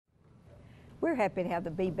We're happy to have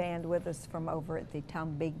the B Band with us from over at the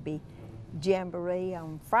Tom Bigby Jamboree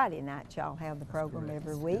on Friday night. Y'all have the program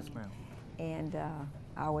every week. Yes, ma'am. And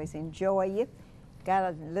I always enjoy you.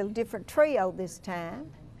 Got a little different trio this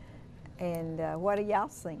time. And what are y'all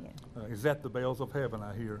singing? Is that the Bells of Heaven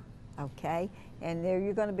I hear? Okay, and there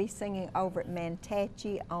you're going to be singing over at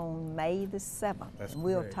Mantachie on May the 7th. That's and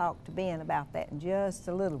we'll correct. talk to Ben about that in just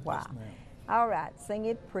a little while. Yes, ma'am. All right, sing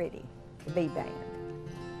it pretty, the B Band.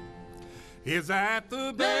 Is that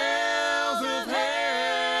the bells of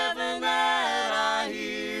heaven that I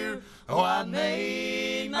hear? Oh, I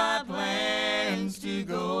made my plans to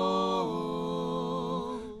go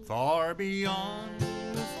far beyond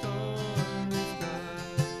the starry sky.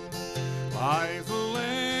 Lies a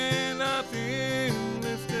land of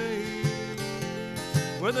endless days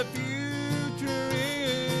where the future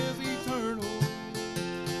is eternal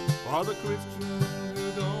for the Christian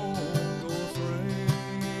who don't go astray.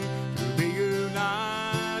 To be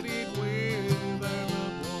united with our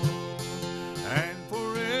loved ones, and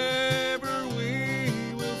forever we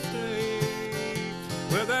will stay,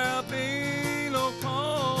 without being no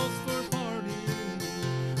cause for parting,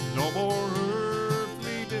 no more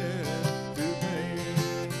earthly debt to pay.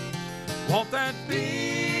 Won't that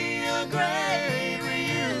be a great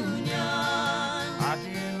reunion? I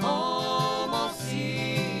can almost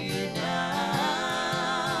see it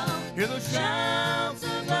now. Hear the shouts of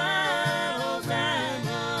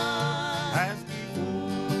Hosanna as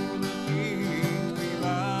before the King we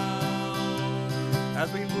bow. As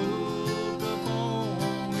we look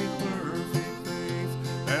upon His perfect face,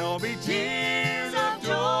 there'll be tears of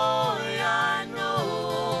joy, I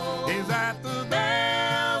know. Is that the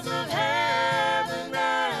bells of heaven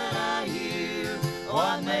that I hear? Oh,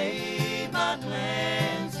 I made my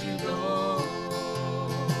plans to go.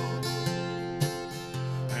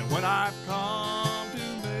 And when I've come to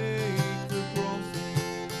make the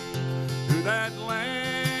crossing to that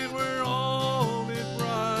land where all is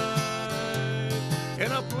bright,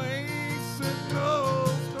 in a place that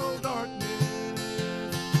knows no darkness,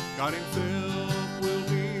 God Himself will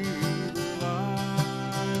be the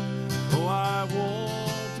light. Oh, I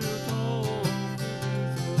want to talk to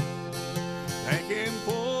Jesus, thank Him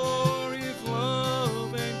for His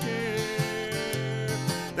love and care.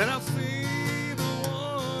 Then I'll see the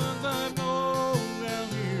ones I've known down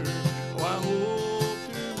here. Oh, I hope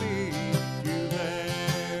to meet you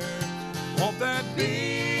there. Won't that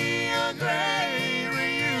be a great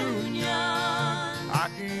reunion? I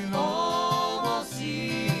can almost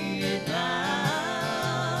see it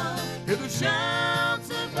now. Hear the shout